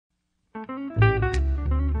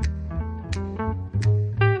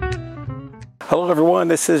Hello everyone,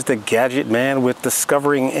 this is the Gadget Man with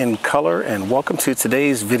Discovering in Color, and welcome to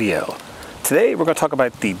today's video. Today we're going to talk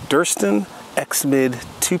about the Durston X-Mid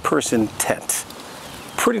 2-person tent.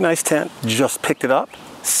 Pretty nice tent, just picked it up,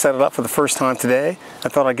 set it up for the first time today. I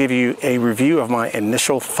thought I'd give you a review of my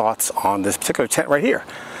initial thoughts on this particular tent right here.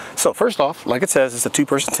 So first off, like it says, it's a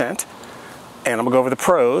 2-person tent, and I'm going to go over the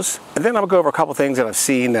pros, and then I'm going to go over a couple things that I've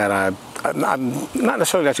seen that I'm not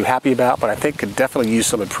necessarily not too happy about, but I think could definitely use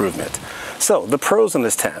some improvement. So the pros in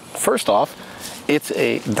this tent. First off, it's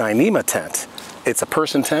a Dyneema tent. It's a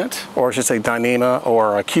person tent, or I should say Dyneema,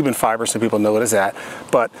 or a Cuban fiber, some people know it as that.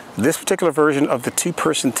 But this particular version of the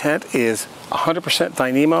 2-person tent is 100%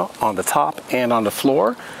 Dyneema on the top and on the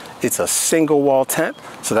floor. It's a single wall tent,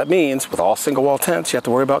 so that means with all single wall tents you have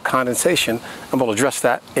to worry about condensation, and we'll address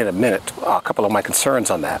that in a minute, a couple of my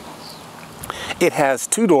concerns on that. It has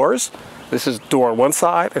 2 doors. This is door on one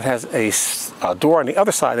side. It has a door on the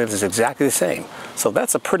other side that is exactly the same. So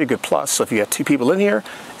that's a pretty good plus. So if you got 2 people in here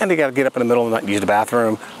and they got to get up in the middle of the night and use the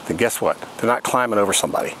bathroom, then guess what? They're not climbing over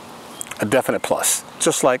somebody. A definite plus,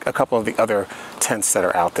 just like a couple of the other tents that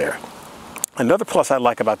are out there. Another plus I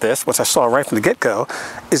like about this, which I saw right from the get-go,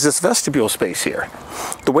 is this vestibule space here.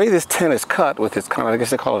 The way this tent is cut with its kind of, I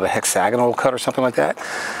guess they call it a hexagonal cut or something like that,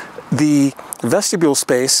 the vestibule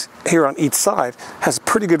space here on each side has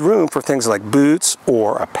pretty good room for things like boots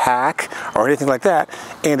or a pack or anything like that,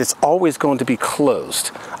 and it's always going to be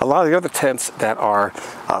closed. A lot of the other tents that are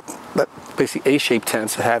basically A-shaped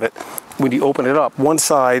tents have it, when you open it up, one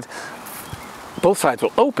side, both sides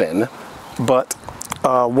will open, but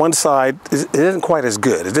one side it isn't quite as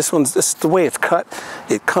good. This is the way it's cut.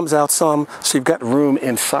 It comes out some, so you've got room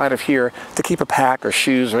inside of here to keep a pack or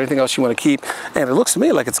shoes or anything else you want to keep. And it looks to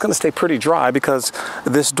me like it's going to stay pretty dry because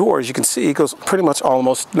this door, as you can see, goes pretty much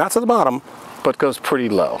almost, not to the bottom, but goes pretty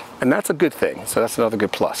low. And that's a good thing. So that's another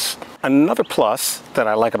good plus. Another plus that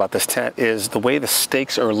I like about this tent is the way the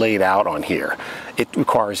stakes are laid out on here. It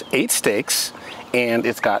requires 8 stakes, and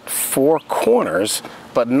it's got 4 corners,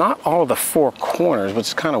 but not all of the 4 corners, which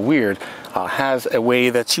is kind of weird, has a way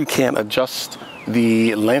that you can adjust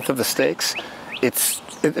the length of the stakes.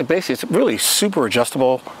 Basically, it's really super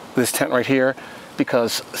adjustable, this tent right here,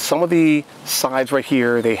 because some of the sides right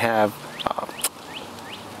here, they have,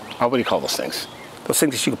 what do you call those things? Those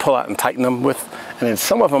things that you can pull out and tighten them with, and then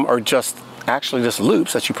some of them are actually just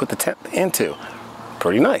loops that you put the tent into.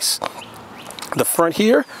 Pretty nice. The front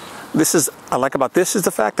here, I like about this is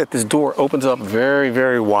the fact that this door opens up very,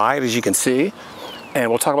 very wide, as you can see. And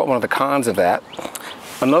we'll talk about one of the cons of that.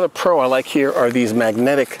 Another pro I like here are these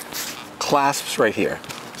magnetic clasps right here.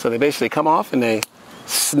 So they basically come off and they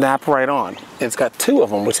snap right on. It's got 2 of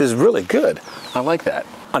them, which is really good. I like that.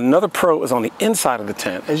 Another pro is on the inside of the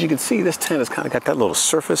tent. As you can see, this tent has kind of got that little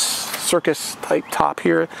circus type top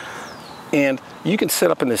here. And you can sit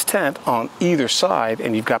up in this tent on either side,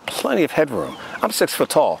 and you've got plenty of headroom. I'm 6 foot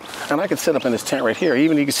tall, and I can sit up in this tent right here.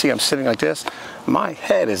 Even you can see I'm sitting like this. My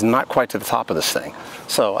head is not quite to the top of this thing.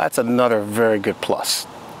 So that's another very good plus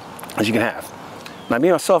as you can have. Now, me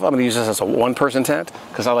myself, I'm going to use this as a 1-person tent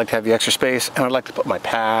because I like to have the extra space, and I like to put my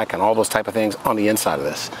pack and all those type of things on the inside of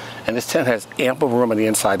this. And this tent has ample room on the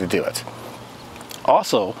inside to do it.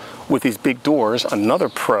 Also, with these big doors, another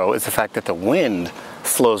pro is the fact that the wind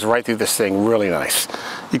flows right through this thing really nice.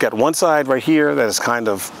 You got one side right here that is kind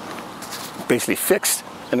of basically fixed,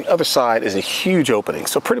 and the other side is a huge opening.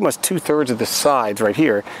 So pretty much 2/3 of the sides right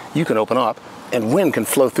here you can open up, and wind can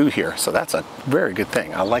flow through here. So that's a very good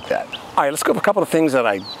thing. I like that. All right, let's go over a couple of things that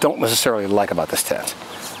I don't necessarily like about this tent.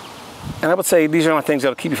 And I would say these are not things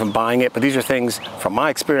that'll keep you from buying it, but these are things from my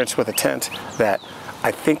experience with the tent that I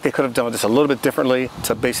think they could have done this a little bit differently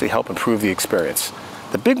to basically help improve the experience.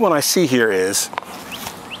 The big one I see here is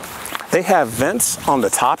they have vents on the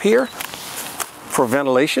top here for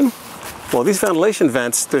ventilation. Well, these ventilation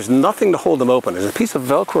vents, there's nothing to hold them open. There's a piece of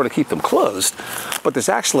Velcro to keep them closed, but there's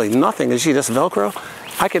actually nothing. As you see this Velcro,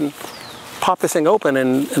 I can pop this thing open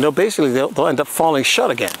and they'll end up falling shut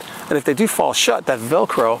again. And if they do fall shut, that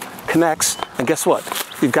Velcro connects, and guess what?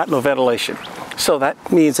 You've got no ventilation. So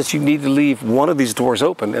that means that you need to leave one of these doors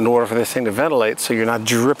open in order for this thing to ventilate so you're not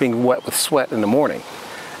dripping wet with sweat in the morning.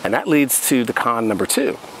 And that leads to the con number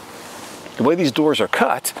 2. The way these doors are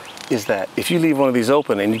cut is that if you leave one of these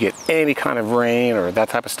open and you get any kind of rain or that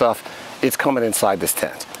type of stuff, it's coming inside this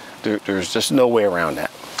tent. There's just no way around that.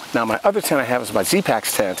 Now, my other tent I have is my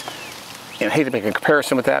Z-Packs tent, and I hate to make a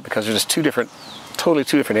comparison with that because they're just totally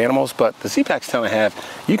two different animals, but the Z-Packs tent I have,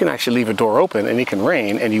 you can actually leave a door open and it can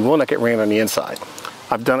rain, and you will not get rain on the inside.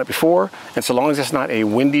 I've done it before, and so long as it's not a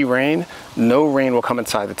windy rain, no rain will come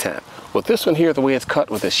inside the tent. With this one here, the way it's cut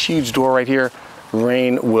with this huge door right here,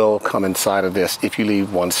 rain will come inside of this if you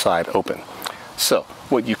leave one side open. So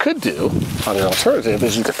what you could do on an alternative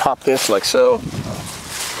is you could pop this like so,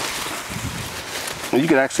 and you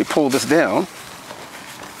could actually pull this down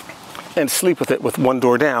and sleep with it with one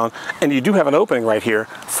door down, and you do have an opening right here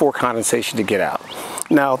for condensation to get out.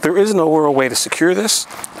 Now, there is no real way to secure this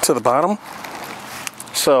to the bottom,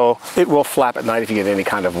 so it will flap at night if you get any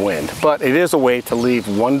kind of wind, but it is a way to leave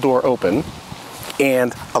one door open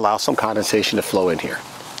and allow some condensation to flow in here.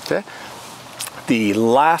 Okay. The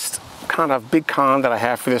last kind of big con that I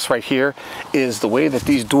have for this right here is the way that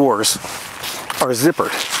these doors are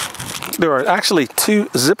zippered. There are actually two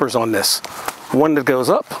zippers on this, one that goes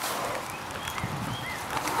up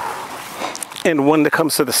and one that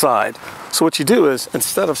comes to the side. So what you do is,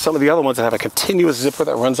 instead of some of the other ones that have a continuous zipper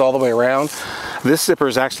that runs all the way around, this zipper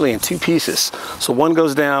is actually in two pieces. So one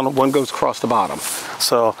goes down, one goes across the bottom.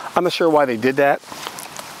 So I'm not sure why they did that.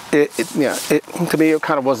 To me, it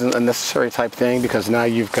kind of wasn't a necessary type thing, because now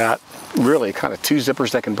you've got really kind of two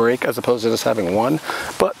zippers that can break as opposed to just having one.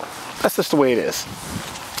 But that's just the way it is.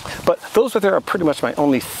 But those right there are pretty much my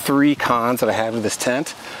only 3 cons that I have with this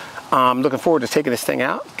tent. I'm looking forward to taking this thing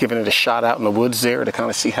out, giving it a shot out in the woods there to kind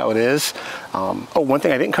of see how it is. Oh, one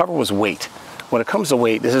thing I didn't cover was weight. When it comes to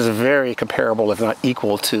weight, this is very comparable, if not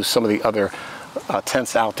equal, to some of the other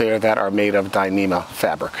tents out there that are made of Dyneema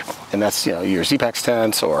fabric. And that's, you know, your Z-Pax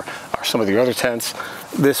tents or some of the other tents.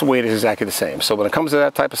 This weight is exactly the same. So when it comes to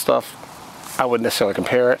that type of stuff, I wouldn't necessarily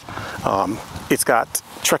compare it. It's got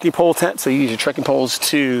trekking pole tent, so you use your trekking poles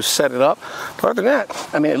to set it up. But other than that,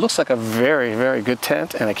 I mean, it looks like a very, very good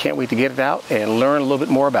tent, and I can't wait to get it out and learn a little bit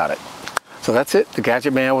more about it. So that's it, the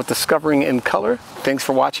Gadget Man with Discovering in Color. Thanks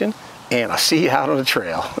for watching, and I'll see you out on the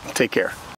trail. Take care.